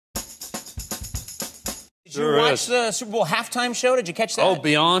Did you watch the Super Bowl halftime show? Did you catch that? Oh,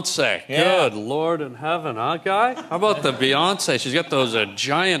 Beyonce. Yeah. Good Lord in heaven, huh, Guy? How about the Beyonce? She's got those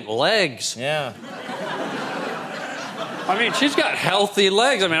giant legs. Yeah. I mean, she's got healthy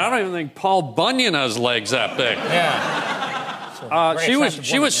legs. I mean, I don't even think Paul Bunyan has legs that big. Yeah.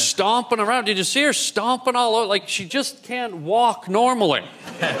 She was stomping around. Did you see her stomping all over? Like, she just can't walk normally.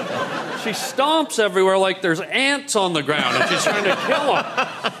 She stomps everywhere like there's ants on the ground and she's trying to kill them.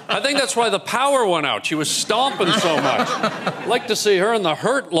 I think that's why the power went out. She was stomping so much. I'd like to see her in the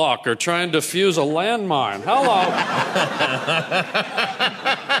Hurt Locker trying to fuse a landmine. Hello.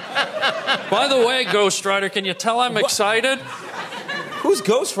 By the way, Ghost Rider, can you tell I'm excited? Who's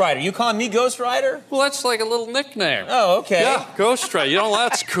Ghost Rider? You calling me Ghost Rider? Well, that's like a little nickname. Oh, okay. Yeah, Ghost Rider. You know,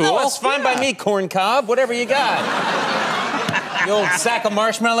 that's cool. No, it's fine by me, corn cob. Whatever you got. You old sack of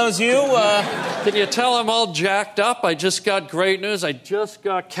marshmallows, you. Can you tell I'm all jacked up? I just got great news. I just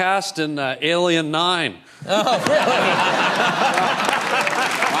got cast in Alien 9. Oh, really?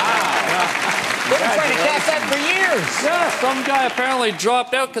 Wow. We've been trying to cast that for years. Yeah, some guy apparently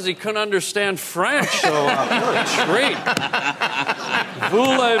dropped out because he couldn't understand French, so what a treat.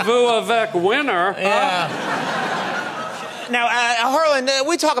 Voulez-vous avec winner? Yeah. Now, Harland,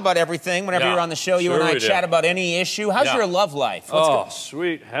 we talk about everything whenever you're on the show. You and I chat about any issue. How's your love life?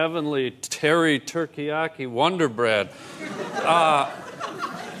 Sweet, heavenly, Terry Turkeyaki Wonder Bread.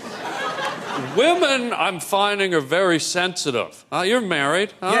 Women, I'm finding, are very sensitive. You're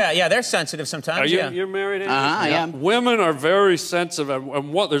married, huh? Yeah, they're sensitive sometimes. You're married, Andy? I am. Women are very sensitive,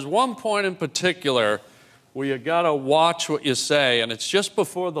 and there's one point in particular where you gotta watch what you say, and it's just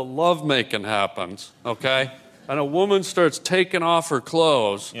before the lovemaking happens, okay? And a woman starts taking off her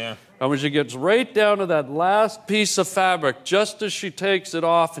clothes. Yeah. And when she gets right down to that last piece of fabric, just as she takes it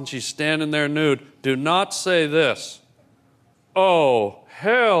off and she's standing there nude, do not say this. Oh,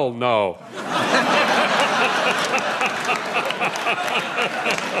 hell no.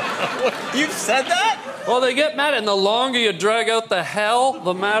 You've said that? Well, they get mad, and the longer you drag out the hell,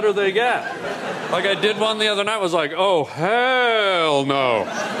 the madder they get. Like I did one the other night, was like, oh, hell no.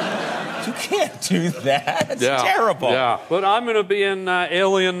 You can't do that. It's terrible. Yeah, but I'm going to be in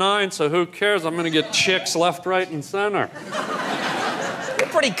Alien 9, so who cares? I'm going to get chicks left, right, and center. You're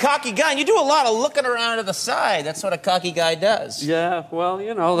a pretty cocky guy, and you do a lot of looking around to the side. That's what a cocky guy does. Yeah, well,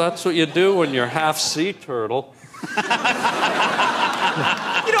 you know, that's what you do when you're half sea turtle. You know,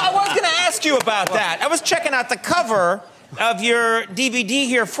 I was going to ask you about that. I was checking out the cover of your DVD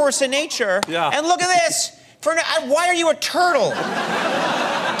here, Force of Nature. Yeah. And look at this. Why are you a turtle?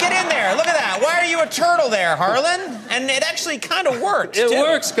 Get in there. Look at that. Why are you a turtle there, Harland? And it actually kind of works, It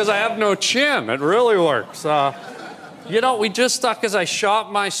works because I have no chin. It really works. You know, we just thought, because I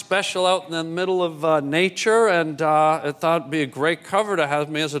shot my special out in the middle of nature, and I thought it'd be a great cover to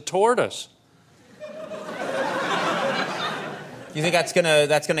have me as a tortoise. You think that's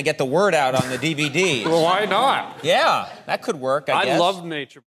gonna get the word out on the DVD? Well, why not? Yeah, that could work, I guess. I love nature.